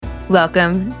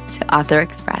Welcome to Author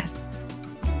Express.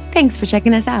 Thanks for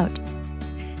checking us out.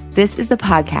 This is the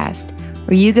podcast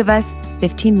where you give us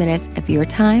 15 minutes of your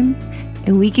time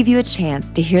and we give you a chance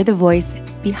to hear the voice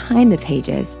behind the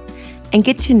pages and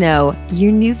get to know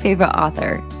your new favorite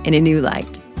author in a new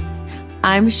light.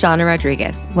 I'm Shauna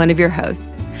Rodriguez, one of your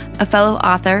hosts, a fellow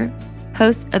author,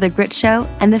 host of The Grit Show,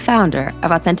 and the founder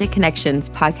of Authentic Connections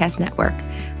Podcast Network,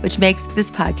 which makes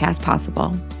this podcast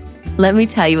possible. Let me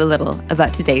tell you a little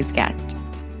about today's guest.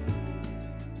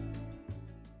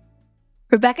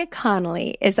 Rebecca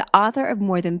Connolly is the author of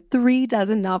more than 36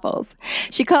 novels.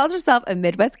 She calls herself a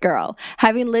Midwest girl,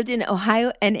 having lived in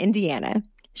Ohio and Indiana.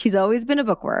 She's always been a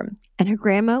bookworm, and her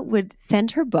grandma would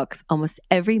send her books almost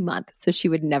every month so she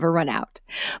would never run out.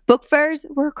 Book fairs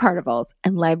were her carnivals,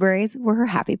 and libraries were her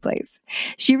happy place.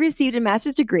 She received a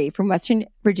master's degree from Western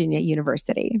Virginia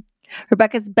University.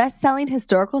 Rebecca's best-selling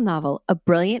historical novel, A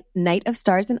Brilliant Night of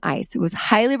Stars and Ice, was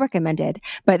highly recommended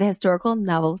by the Historical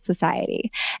Novel Society.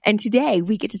 And today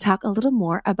we get to talk a little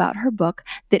more about her book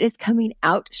that is coming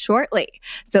out shortly.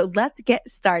 So let's get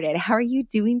started. How are you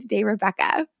doing today,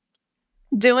 Rebecca?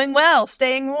 Doing well,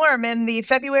 staying warm in the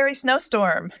February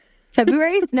snowstorm.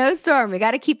 February snowstorm. We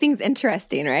got to keep things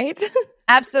interesting, right?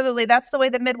 Absolutely. That's the way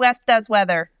the Midwest does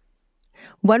weather.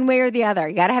 One way or the other.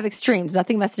 You got to have extremes,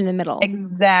 nothing much in the middle.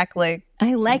 Exactly.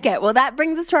 I like it. Well, that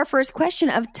brings us to our first question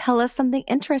of tell us something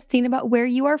interesting about where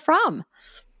you are from.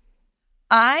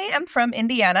 I am from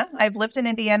Indiana. I've lived in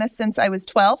Indiana since I was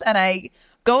 12, and I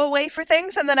go away for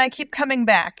things, and then I keep coming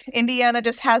back. Indiana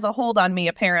just has a hold on me,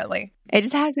 apparently. It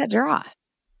just has that draw.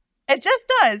 It just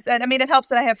does. And I mean, it helps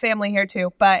that I have family here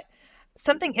too. But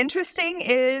something interesting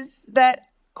is that,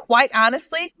 quite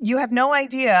honestly, you have no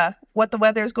idea what the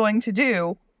weather is going to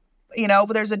do. You know,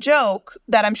 there's a joke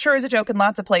that I'm sure is a joke in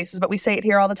lots of places, but we say it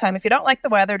here all the time. If you don't like the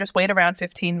weather, just wait around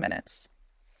 15 minutes.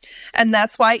 And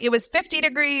that's why it was 50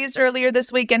 degrees earlier this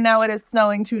week, and now it is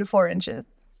snowing 2 to 4 inches.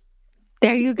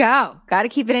 There you go. Got to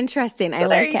keep it interesting. I like it.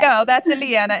 There you go. That's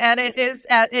Indiana. And it is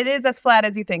as flat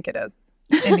as you think it is.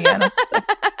 Indiana. So.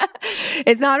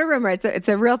 It's not a rumor. It's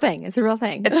a real thing. It's a real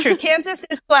thing. It's true. Kansas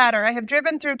is flatter. I have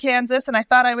driven through Kansas and I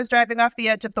thought I was driving off the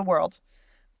edge of the world.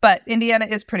 But Indiana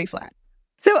is pretty flat.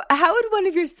 So how would one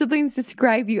of your siblings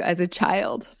describe you as a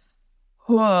child?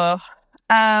 Quirky.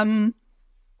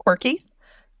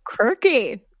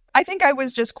 Quirky. I think I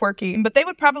was just quirky, but they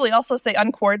would probably also say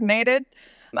uncoordinated.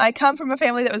 I come from a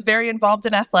family that was very involved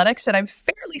in athletics, and I'm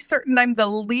fairly certain I'm the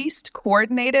least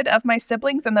coordinated of my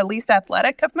siblings and the least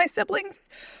athletic of my siblings.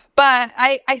 But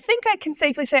I think I can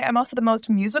safely say I'm also the most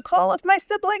musical of my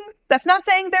siblings. That's not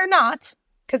saying they're not,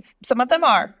 because some of them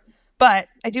are. But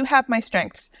I do have my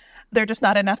strengths. They're just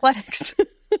not in athletics.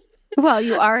 Well,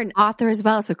 you are an author as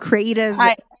well, so creative.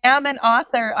 I am an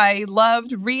author. I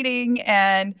loved reading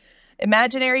and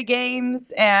imaginary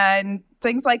games and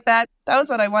things like that. That was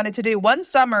what I wanted to do. One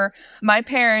summer, my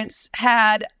parents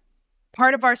had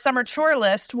part of our summer chore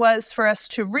list was for us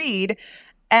to read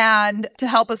and to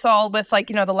help us all with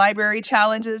the library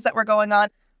challenges that were going on.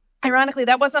 Ironically,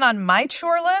 that wasn't on my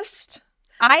chore list.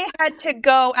 I had to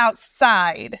go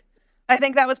outside. I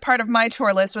think that was part of my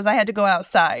chore list was I had to go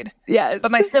outside. Yes.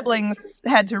 But my siblings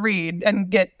had to read and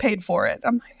get paid for it.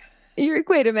 I'm like,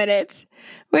 wait a minute.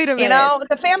 You know,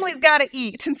 the family's got to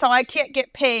eat, and so I can't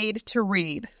get paid to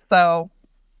read. So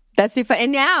that's too fun.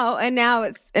 And now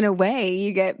it's in a way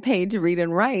you get paid to read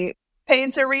and write.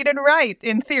 Paid to read and write,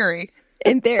 in theory.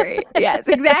 In theory, yes,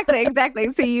 exactly.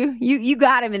 So you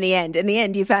got him in the end. In the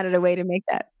end, you found a way to make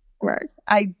that work.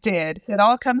 I did. It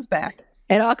all comes back.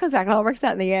 It all comes back. It all works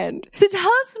out in the end. So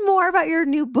tell us more about your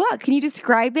new book. Can you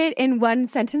describe it in one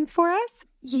sentence for us?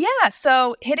 Yeah.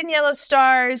 So Hidden Yellow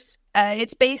Stars,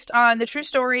 it's based on the true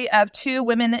story of 2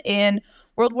 women in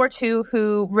World War II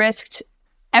who risked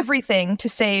everything to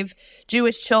save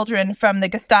Jewish children from the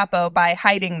Gestapo by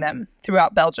hiding them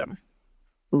throughout Belgium.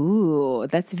 Ooh,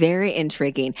 that's very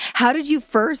intriguing. How did you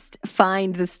first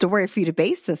find the story for you to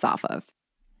base this off of?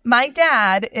 My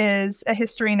dad is a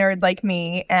history nerd like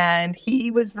me, and he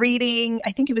was reading,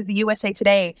 I think it was the USA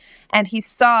Today, and he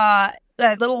saw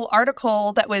a little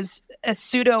article that was a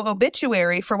pseudo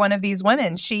obituary for one of these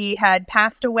women. She had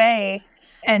passed away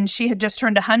and she had just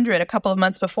turned 100 a couple of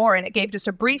months before, and it gave just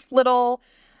a brief little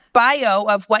bio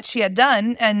of what she had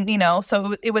done. And,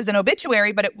 so it was an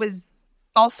obituary, but it was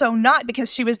also not,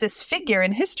 because she was this figure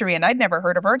in history and I'd never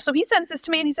heard of her. So he sends this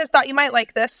to me and he says, thought you might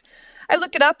like this. I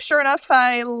look it up. Sure enough,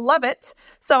 I love it.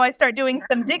 So I start doing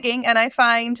some digging and I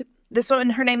find this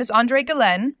woman, her name is Andre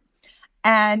Galen.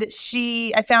 And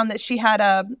I found that she had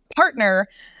a partner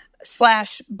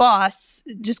 / boss,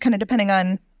 just kind of depending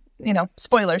on,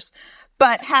 spoilers.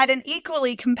 but had an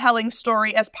equally compelling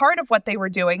story as part of what they were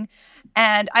doing.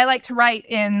 And I like to write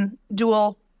in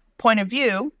dual point of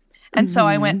view. And so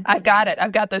I went, I've got it.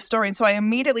 I've got this story. And so I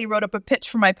immediately wrote up a pitch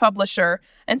for my publisher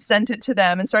and sent it to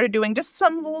them and started doing just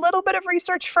some little bit of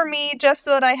research for me just so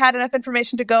that I had enough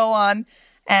information to go on.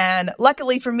 And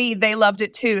luckily for me, they loved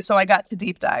it too. So I got to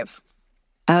deep dive.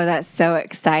 Oh, that's so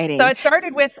exciting. So it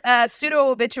started with a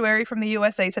pseudo obituary from the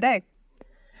USA Today.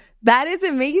 That is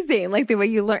amazing. Like the way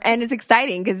you learn. And it's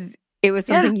exciting because it was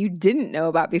something you didn't know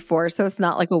about before. So it's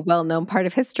not like a well-known part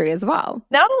of history as well.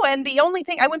 No, and the only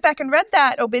thing, I went back and read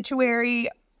that obituary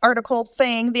article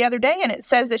thing the other day, and it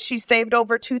says that she saved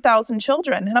over 2,000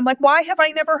 children. And I'm like, why have I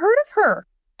never heard of her?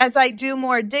 As I do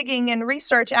more digging and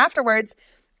research afterwards,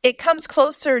 it comes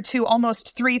closer to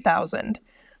almost 3,000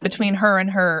 between her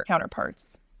and her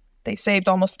counterparts. They saved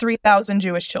almost 3,000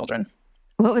 Jewish children.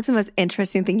 What was the most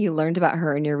interesting thing you learned about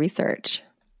her in your research?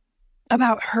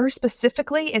 About her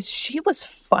specifically is she was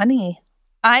funny.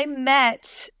 I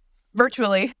met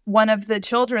virtually one of the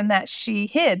children that she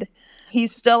hid.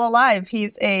 He's still alive.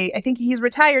 I think he's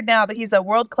retired now, but he's a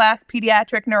world-class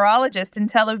pediatric neurologist in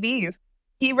Tel Aviv.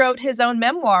 He wrote his own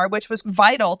memoir, which was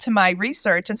vital to my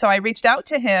research. And so I reached out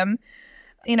to him,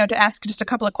 to ask just a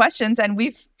couple of questions. And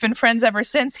we've been friends ever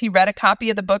since. He read a copy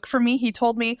of the book for me. He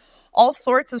told me all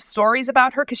sorts of stories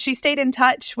about her because she stayed in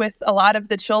touch with a lot of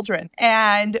the children.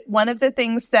 And one of the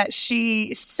things that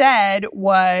she said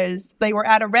was they were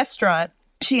at a restaurant,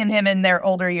 she and him in their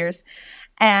older years,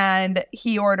 and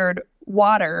he ordered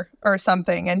water or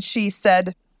something. And she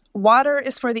said, water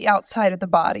is for the outside of the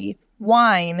body.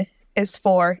 Wine is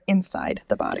for inside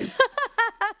the body.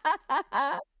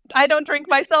 I don't drink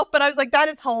myself, but I was like, that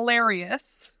is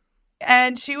hilarious.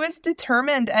 And she was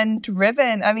determined and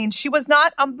driven. I mean, she was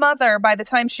not a mother by the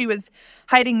time she was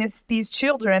hiding these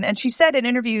children. And she said in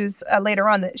interviews later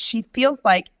on that she felt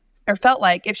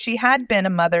like if she had been a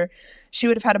mother, she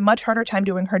would have had a much harder time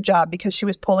doing her job because she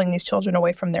was pulling these children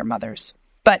away from their mothers.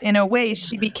 But in a way,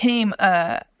 she became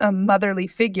a motherly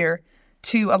figure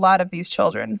to a lot of these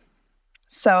children.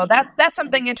 So that's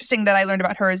something interesting that I learned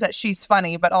about her, is that she's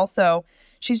funny, but also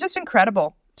she's just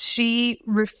incredible. She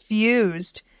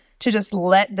refused to just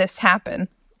let this happen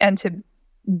and to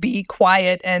be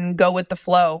quiet and go with the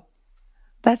flow.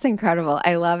 That's incredible.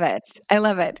 I love it. I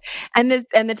love it. And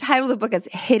the title of the book is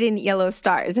Hidden Yellow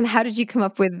Stars. And how did you come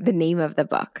up with the name of the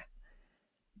book?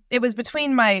 It was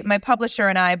between my publisher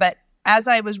and I, but as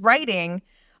I was writing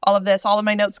all of this, all of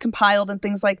my notes compiled and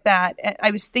things like that,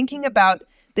 I was thinking about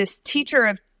this teacher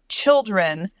of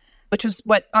children, which was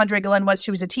what Andre Galen was.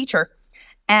 She was a teacher.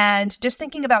 And just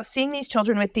thinking about seeing these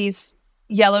children with these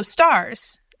yellow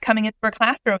stars coming into her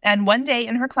classroom. And one day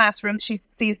in her classroom, she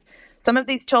sees some of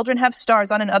these children have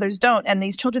stars on and others don't. And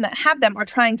these children that have them are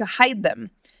trying to hide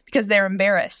them because they're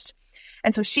embarrassed.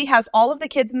 And so she has all of the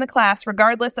kids in the class,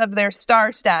 regardless of their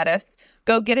star status,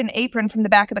 go get an apron from the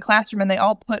back of the classroom, and they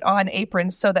all put on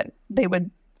aprons so that they would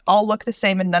all look the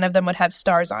same and none of them would have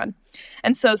stars on.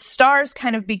 And so stars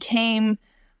kind of became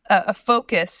a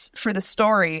focus for the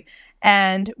story.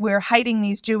 And we're hiding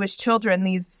these Jewish children,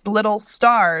 these little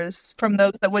stars, from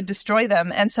those that would destroy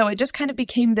them. And so it just kind of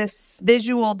became this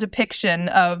visual depiction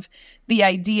of the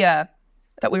idea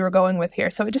that we were going with here.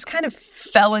 So it just kind of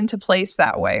fell into place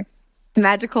that way. It's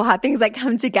magical how things like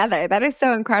come together. That is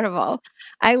so incredible.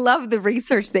 I love the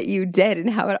research that you did and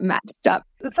how it matched up.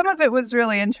 Some of it was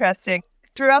really interesting.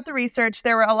 Throughout the research,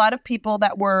 there were a lot of people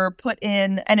that were put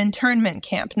in an internment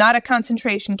camp, not a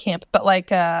concentration camp, but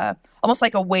almost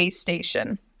like a way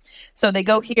station. So they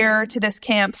go here to this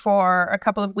camp for a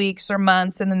couple of weeks or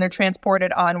months, and then they're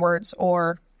transported onwards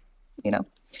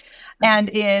And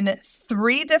in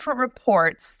 3 different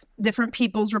reports, different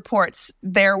people's reports,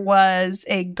 there was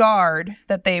a guard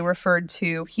that they referred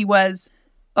to. He was,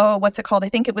 what's it called? I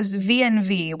think it was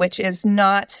VNV, which is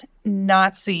not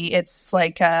Nazi. It's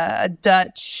like a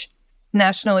Dutch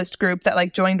nationalist group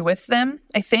that joined with them,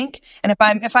 I think. And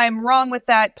if I'm wrong with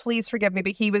that, please forgive me.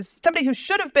 But he was somebody who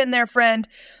should have been their friend,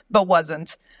 but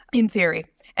wasn't, in theory.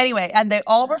 Anyway, and they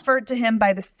all referred to him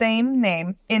by the same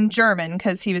name in German,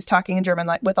 because he was talking in German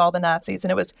with all the Nazis.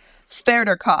 And it was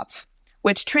Pferderkopf,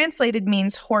 which translated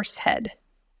means horse head.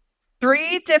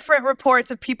 3 different reports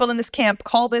of people in this camp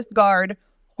call this guard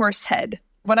Horsehead.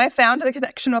 When I found the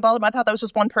connection with all of them, I thought that was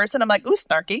just one person. I'm like, ooh,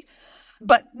 snarky.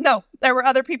 But no, there were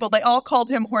other people. They all called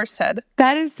him Horsehead.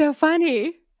 That is so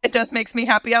funny. It just makes me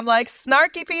happy. I'm like,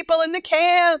 snarky people in the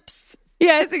camps.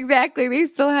 Yes, exactly. They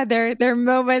still had their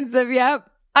moments of, yep.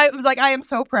 I was like, I am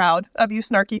so proud of you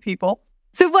snarky people.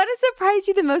 So what has surprised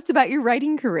you the most about your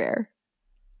writing career?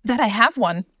 That I have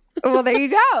one. Well, there you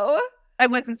go. I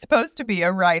wasn't supposed to be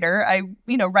a writer.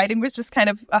 Writing was just kind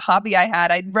of a hobby I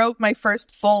had. I wrote my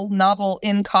first full novel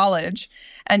in college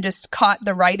and just caught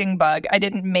the writing bug. I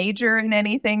didn't major in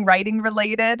anything writing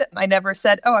related. I never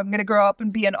said, oh, I'm going to grow up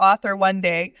and be an author one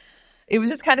day. It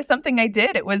was just kind of something I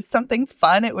did. It was something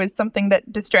fun. It was something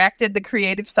that distracted the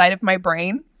creative side of my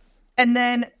brain. And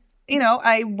then,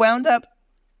 I wound up,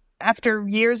 after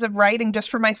years of writing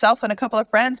just for myself and a couple of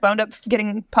friends, wound up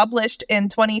getting published in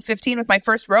 2015 with my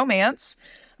first romance,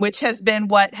 which has been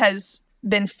what has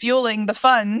been fueling the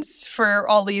funds for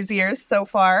all these years so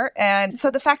far. And so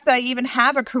the fact that I even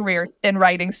have a career in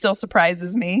writing still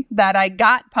surprises me. That I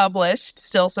got published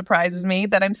still surprises me.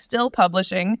 That I'm still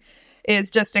publishing is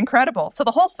just incredible. So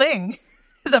the whole thing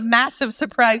is a massive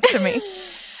surprise to me.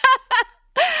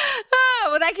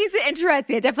 Well, that keeps it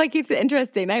interesting. It definitely keeps it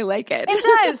interesting. I like it.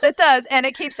 It does. And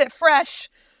it keeps it fresh,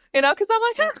 because I'm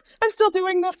like, I'm still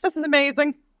doing this. This is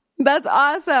amazing. That's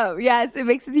awesome. Yes, it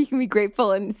makes it so you can be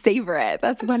grateful and savor it.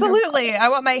 That's absolutely wonderful. I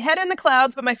want my head in the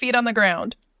clouds, but my feet on the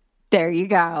ground. There you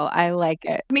go. I like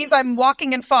it. It means I'm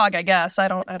walking in fog, I guess. I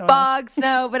don't Fog,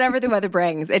 snow, whatever the weather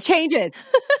brings. It changes.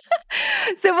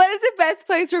 So what is the best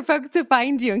place for folks to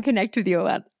find you and connect with you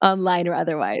online or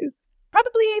otherwise?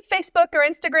 Probably Facebook or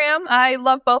Instagram. I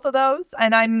love both of those,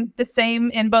 and I'm the same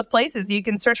in both places. You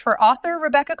can search for author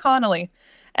Rebecca Connolly,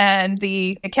 and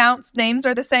the accounts' names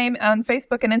are the same on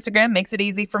Facebook and Instagram. Makes it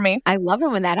easy for me. I love it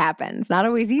when that happens. Not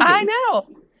always easy. I know.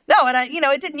 No, and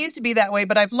it didn't used to be that way,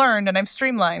 but I've learned and I've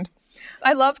streamlined.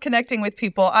 I love connecting with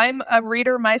people. I'm a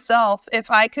reader myself.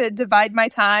 If I could divide my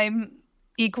time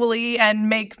equally and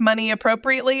make money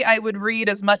appropriately, I would read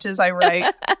as much as I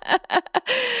write.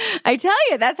 I tell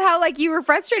you, that's how you were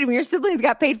frustrated when your siblings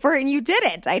got paid for it and you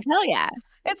didn't. I tell you.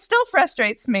 It still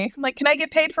frustrates me. I'm like, can I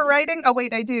get paid for writing? Oh,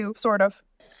 wait, I do, sort of.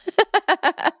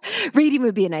 Reading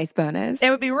would be a nice bonus. It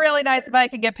would be really nice if I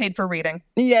could get paid for reading.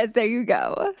 Yes, there you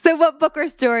go. So what book or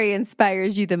story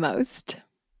inspires you the most?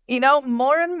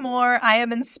 More and more I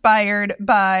am inspired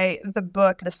by the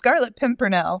book The Scarlet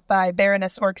Pimpernel by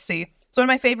Baroness Orczy. It's one of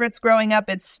my favorites growing up.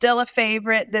 It's still a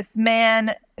favorite. This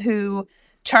man who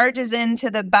charges into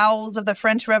the bowels of the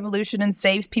French Revolution and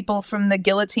saves people from the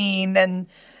guillotine. And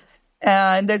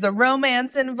there's a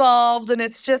romance involved. And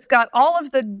it's just got all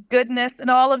of the goodness and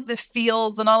all of the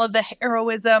feels and all of the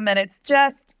heroism. And it's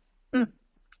just,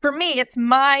 for me, it's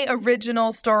my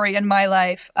original story in my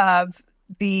life of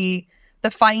the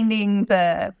finding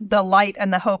the light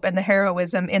and the hope and the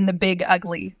heroism in the big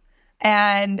ugly.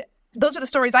 And those are the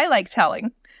stories I like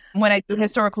telling when I do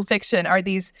historical fiction, are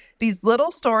these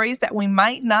little stories that we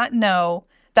might not know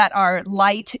that are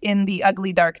light in the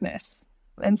ugly darkness.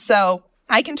 And so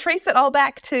I can trace it all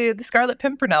back to The Scarlet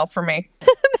Pimpernel for me.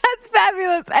 That's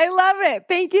fabulous. I love it.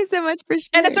 Thank you so much for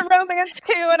sharing. And it's a romance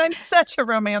too, and I'm such a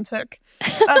romantic.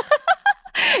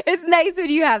 It's nice when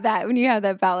you have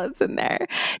that balance in there. Thank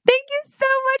you so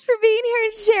much for being here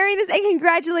and sharing this, and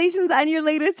congratulations on your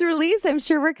latest release. I'm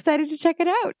sure we're excited to check it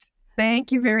out.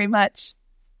 Thank you very much.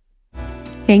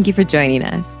 Thank you for joining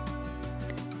us.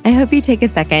 I hope you take a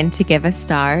second to give us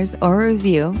stars or a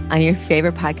review on your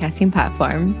favorite podcasting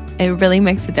platform. It really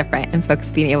makes a difference in folks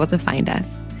being able to find us.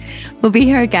 We'll be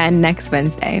here again next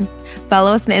Wednesday.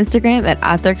 Follow us on Instagram at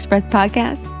Author Express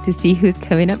Podcast to see who's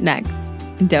coming up next.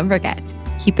 And don't forget,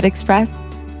 keep it express,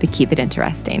 but keep it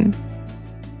interesting.